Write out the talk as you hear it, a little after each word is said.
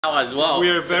as well. We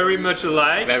are very much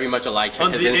alike. Very much alike. Check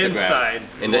on his the Instagram. Inside.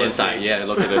 In the inside, yeah.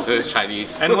 Look at this. This is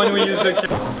Chinese. And when we use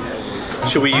the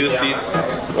should we use these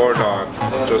or not?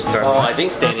 Just I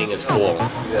think standing is cool.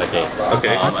 I think.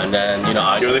 Okay. And then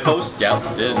you're the host. Yeah.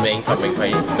 This is Ming from Ming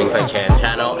Fei Chan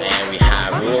channel, and we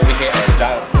have Ru over here and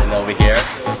Jonathan over here,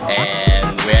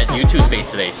 and we're at YouTube Space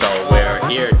today. So we're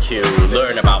here to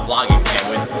learn about vlogging,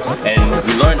 and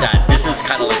we learned that this is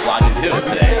kind of like vlogging too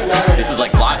today. This is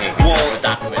like vlogging. Well, with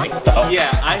documenting stuff. Yeah,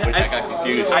 I got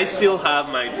confused. I still have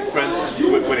my difference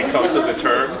when it comes to the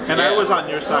term. And I was on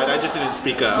your side, I just didn't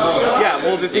speak up. Yeah,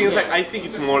 well the thing is like I think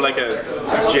it's more like a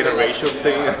generation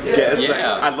thing, I guess.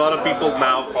 Yeah. Like, a lot of people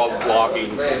now call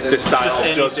vlogging the style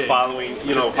of just following,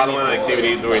 following an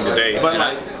activity during the day. But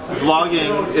like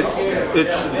vlogging,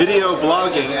 it's video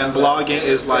blogging, and blogging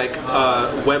is like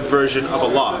a web version of a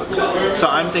log. So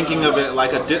I'm thinking of it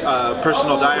like a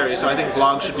personal diary. So I think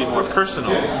vlog should be more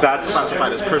personal. That's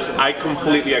classified as personal. I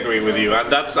completely agree with you,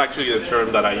 and that's actually the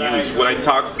term that I use when I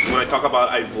talk about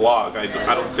I vlog. I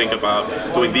don't think about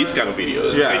doing these kind of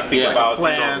videos. Yeah. I think about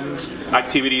planned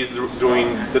activities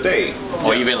during the day,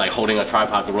 or even like holding a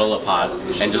tripod, gorilla pod,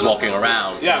 and just walking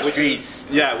around in the streets.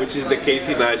 Which is the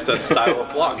Casey Neistat style of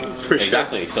vlogging. For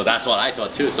exactly. Sure. So that's what I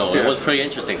thought too. So it was pretty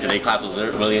interesting. Today's class was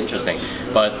really interesting.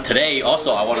 But today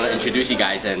also I want to introduce you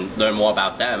guys and learn more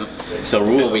about them. So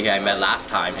Ru, I met last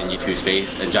time in YouTube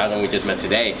Space, and Jonathan we just met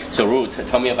today. So Ru,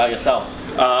 tell me about yourself.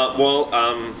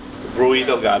 Rui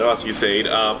Delgado, as you said.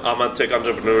 I'm a tech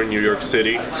entrepreneur in New York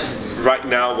City. Right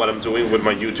now, what I'm doing with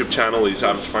my YouTube channel is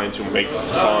I'm trying to make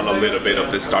fun a little bit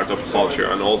of the startup culture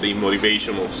and all the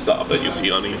motivational stuff that you see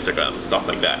on Instagram and stuff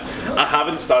like that. I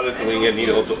haven't started doing any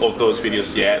of those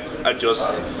videos yet. I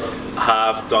just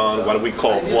have done what we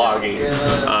call vlogging.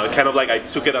 Kind of like I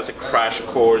took it as a crash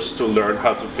course to learn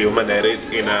how to film and edit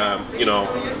in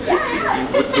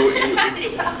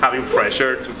having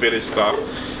pressure to finish stuff.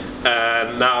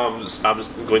 And now I'm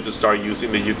going to start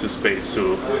using the YouTube Space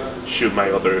to shoot my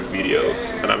other videos,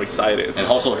 and I'm excited. And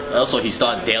also he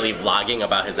started daily vlogging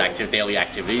about his daily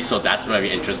activities, so that's very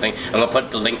interesting. I'm gonna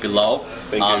put the link below.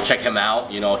 Check him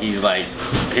out.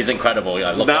 He's incredible.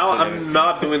 Now I'm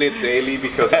not doing it daily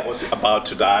because I was about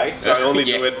to die, so I only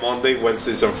do it Monday,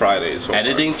 Wednesdays, and Fridays.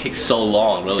 Editing takes so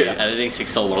long, really. Yeah. Editing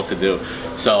takes so long to do.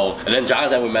 So, and then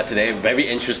Jonathan we met today, very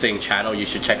interesting channel. You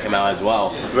should check him out as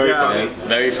well. Very funny.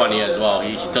 Very funny as well.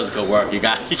 He does good work. You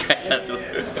guys have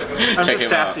to I'm check just him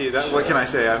sassy. out. What can I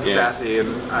say? I'm sassy,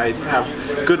 and I have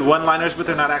good one-liners, but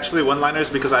they're not actually one-liners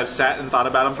because I've sat and thought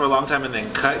about them for a long time and then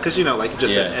cut. Because like you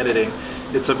just said, editing,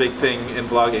 it's a big thing in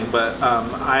vlogging. But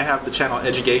I have the channel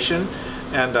Education,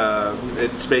 and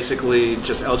it's basically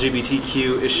just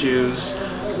LGBTQ issues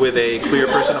with a queer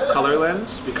person of color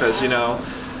lens, because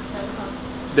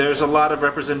there's a lot of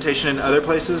representation in other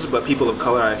places, but people of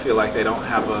color, I feel like they don't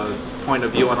have a point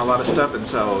of view on a lot of stuff, and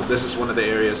so this is one of the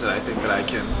areas that I think that I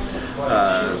can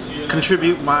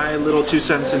contribute my little 2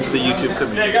 cents into the YouTube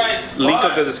community. Hey guys, link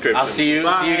in the description. I'll see you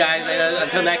guys later.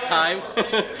 Until next time.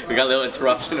 We got a little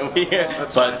interruption over here.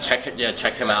 But check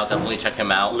him out. Definitely check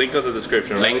him out. Link in the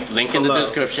description. Link in the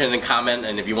description and comment.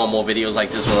 And if you want more videos like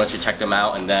this, why don't you check them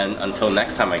out? And then until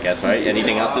next time, I guess, right?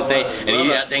 Anything else to say?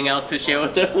 Anything else to share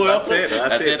with the world?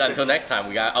 That's it. Until next time,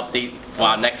 we got an update for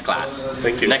our next class.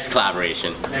 Thank you. Next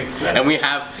collaboration. And we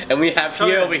have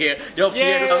Pierre over here. Yo,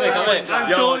 Pierre, come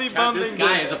in. This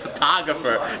guy is a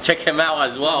photographer. Check him out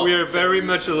as well. We are very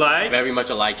much alike. Very much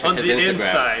alike. Check on his the Instagram.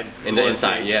 Inside. In the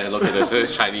inside, yeah. Look at this. This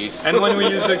is Chinese. And when we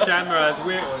use the cameras,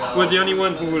 we're the only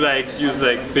one who use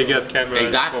big ass cameras.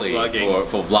 Exactly.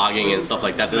 For vlogging and stuff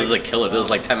like that. This is a killer. This is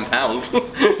like 10 pounds.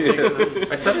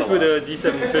 I started with a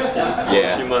D750 for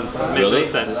a few months. Really? No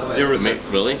sense. Zero sense.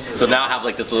 Really? So now I have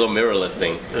like this little mirrorless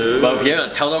thing. But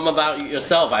yeah, tell them about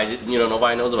yourself.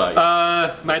 Nobody knows about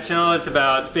you. My channel is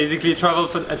about basically travel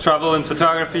and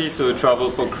photography, so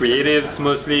travel for creatives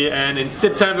mostly, and in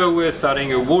September we're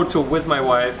starting a world tour with my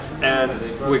wife, and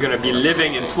we're gonna be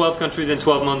living in 12 countries in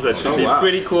 12 months. That should be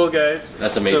pretty cool, guys.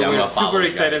 That's amazing. So we're super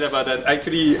excited about that.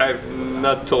 Actually, I've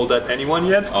not told that anyone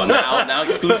yet. Oh, now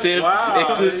exclusive.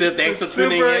 Exclusive. Thanks for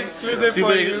tuning in.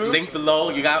 Super link below.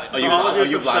 Are you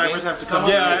vlogging? Have to come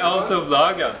I also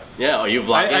vlog. Yeah, are you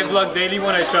vlogging? I vlog daily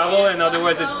when I travel, and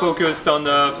otherwise it's focused on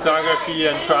photography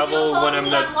and travel when I'm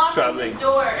not traveling.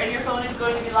 And your phone is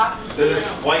going to be locked. This is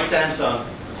white Samsung.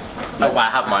 Oh, I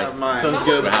have mine. Sounds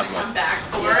good. We have mine. Come back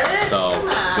for it. So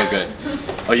we're good.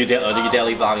 Are you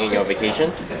daily vlogging your vacation?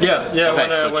 Yeah,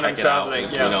 Okay, when I'm traveling.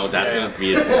 You know, that's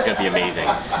gonna be amazing.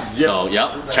 So,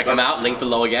 yep, check them out. Link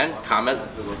below again. Comment,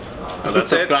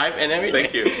 subscribe, and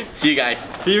everything. Thank you. See you guys.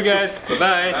 See you guys.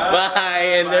 Bye. Bye.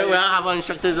 And then we'll have our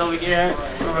instructors over here.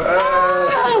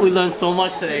 We learned so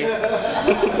much today.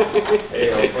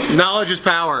 Knowledge is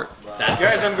power.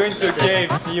 Guys, I'm going to a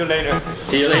cave. See you later.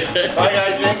 See you later. Bye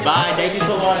guys, thank you. Bye. Thank you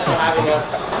so much for having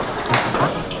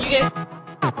us. You guys.